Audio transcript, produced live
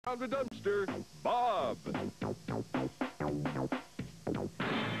Out the dumpster, Bob.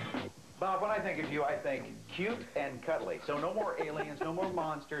 Bob, when I think of you, I think cute and cuddly. So no more aliens, no more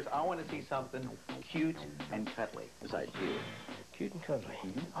monsters. I want to see something cute and cuddly besides you. Cute and cuddly.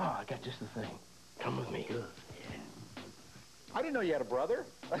 Oh, I got just the thing. Come with me. Good. I didn't know you had a brother.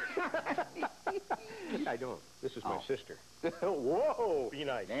 I don't. This is my sister. Whoa. Be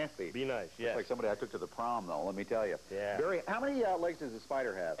nice. Nancy. Be nice, yes. It's like somebody I took to the prom, though, let me tell you. Yeah. Barry, how many legs does a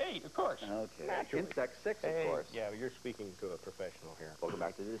spider have? 8, of course. Okay. Naturally. Insect 6, Hey, of course. yeah, you're speaking to a professional here. Welcome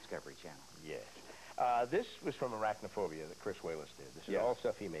back to the Discovery Channel. Yes. This was from Arachnophobia that Chris Wallace did. This is all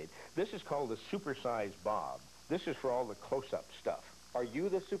stuff he made. This is called the supersized Bob. This is for all the close-up stuff. Are you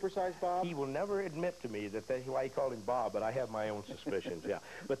the supersized Bob? He will never admit to me that that's why he called him Bob, but I have my own suspicions, yeah.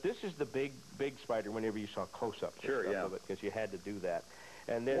 But this is the big spider whenever you saw close-ups of it, because you had to do that.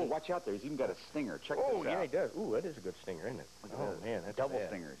 And then, oh, watch out there. He's even got a stinger. Check this out. Oh, yeah, he does. Ooh, that is a good stinger, isn't it? Oh, man, that's double bad.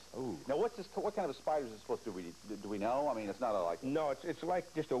 stingers. Ooh. Now, what kind of spiders is it supposed to be? Do we know? I mean, it's not a, like... No, it's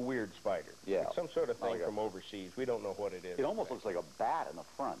like just a weird spider. Yeah. It's some sort of thing from overseas. We don't know what it is. It almost looks like a bat in the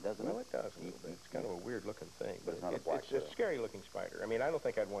front, doesn't it? Well, it does a little bit. It's kind of a weird-looking thing. But it's not a black It's a scary-looking spider. I mean, I don't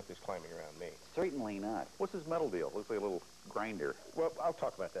think I'd want this climbing around me. Certainly not. What's his metal deal? Looks like a little grinder. Well, I'll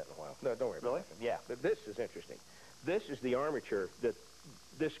talk about that in a while. No, don't worry about it. Really? Yeah, but this is interesting. This is the armature that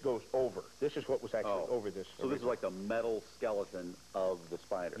this goes over. This is what was actually over this. So this is like the metal skeleton of the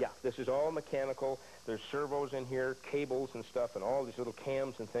spider. Yeah, this is all mechanical. There's servos in here, cables and stuff, and all these little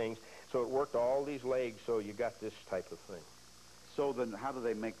cams and things. So it worked all these legs, so you got this type of thing. So then how do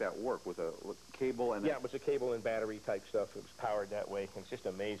they make that work? With a cable and... Yeah, it was a cable and battery type stuff. It was powered that way. It's just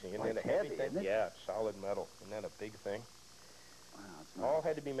amazing. Well, it's heavy, isn't it? Yeah, it's solid metal. Isn't that a big thing? Wow, it's nice. All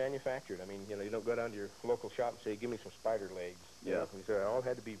had to be manufactured. I mean, you don't go down to your local shop and say, give me some spider legs. Yeah. They all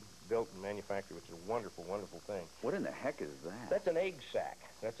had to be built and manufactured, which is a wonderful, wonderful thing. What in the heck is that? That's an egg sac.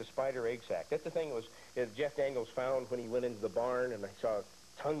 That's a spider egg sac. That's the thing that Jeff Daniels found when he went into the barn, and I saw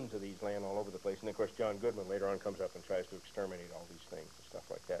tons of these laying all over the place. And, of course, John Goodman later on comes up and tries to exterminate all these things and stuff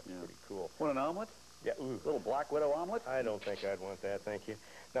like that. It's pretty cool. Want an omelet? Yeah. Ooh. Little Black Widow omelet? I don't think I'd want that, thank you.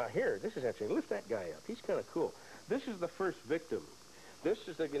 Now, here, this is interesting. Lift that guy up. He's kind of cool. This is the first victim. This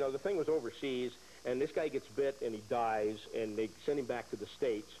is the, the thing was overseas, and this guy gets bit, and he dies, and they send him back to the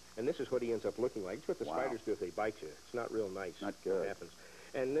States, and this is what he ends up looking like. It's what the spiders do if they bite you. It's not real nice. Not good. What happens.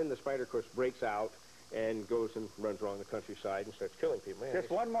 And then the spider, of course, breaks out and goes and runs around the countryside and starts killing people. Man, just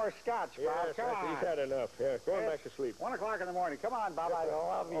one more scotch, Bob. Yes, come on. He's had enough. Yeah, going back to sleep. 1 o'clock in the morning. Come on, Bob. I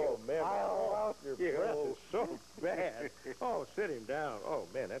love you. Oh, man. I love your breath is so bad. Oh, sit him down. Oh,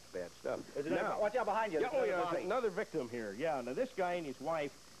 man, that's bad stuff. Now, watch out behind you. Yeah, oh, yeah, there's another victim here. Yeah, now this guy and his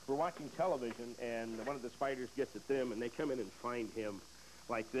wife were watching television, and one of the spiders gets at them, and they come in and find him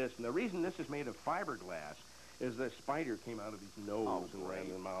like this. And the reason this is made of fiberglass is the spider came out of his nose and ran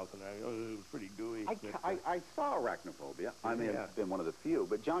in the mouth, and it was pretty gooey. I saw Arachnophobia. I may have been one of the few,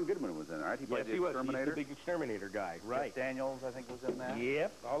 but John Goodman was in there, right? He played the exterminator. He's the big exterminator guy, right? Jeff Daniels, I think, was in that.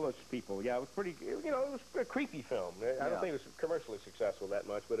 Yep, all those people. Yeah, it was pretty, it was a creepy film. I don't think it was commercially successful that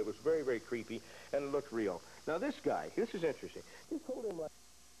much, but it was very, very creepy, and it looked real. Now, this guy, this is interesting. He told him like...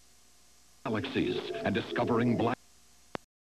 Galaxies and discovering black...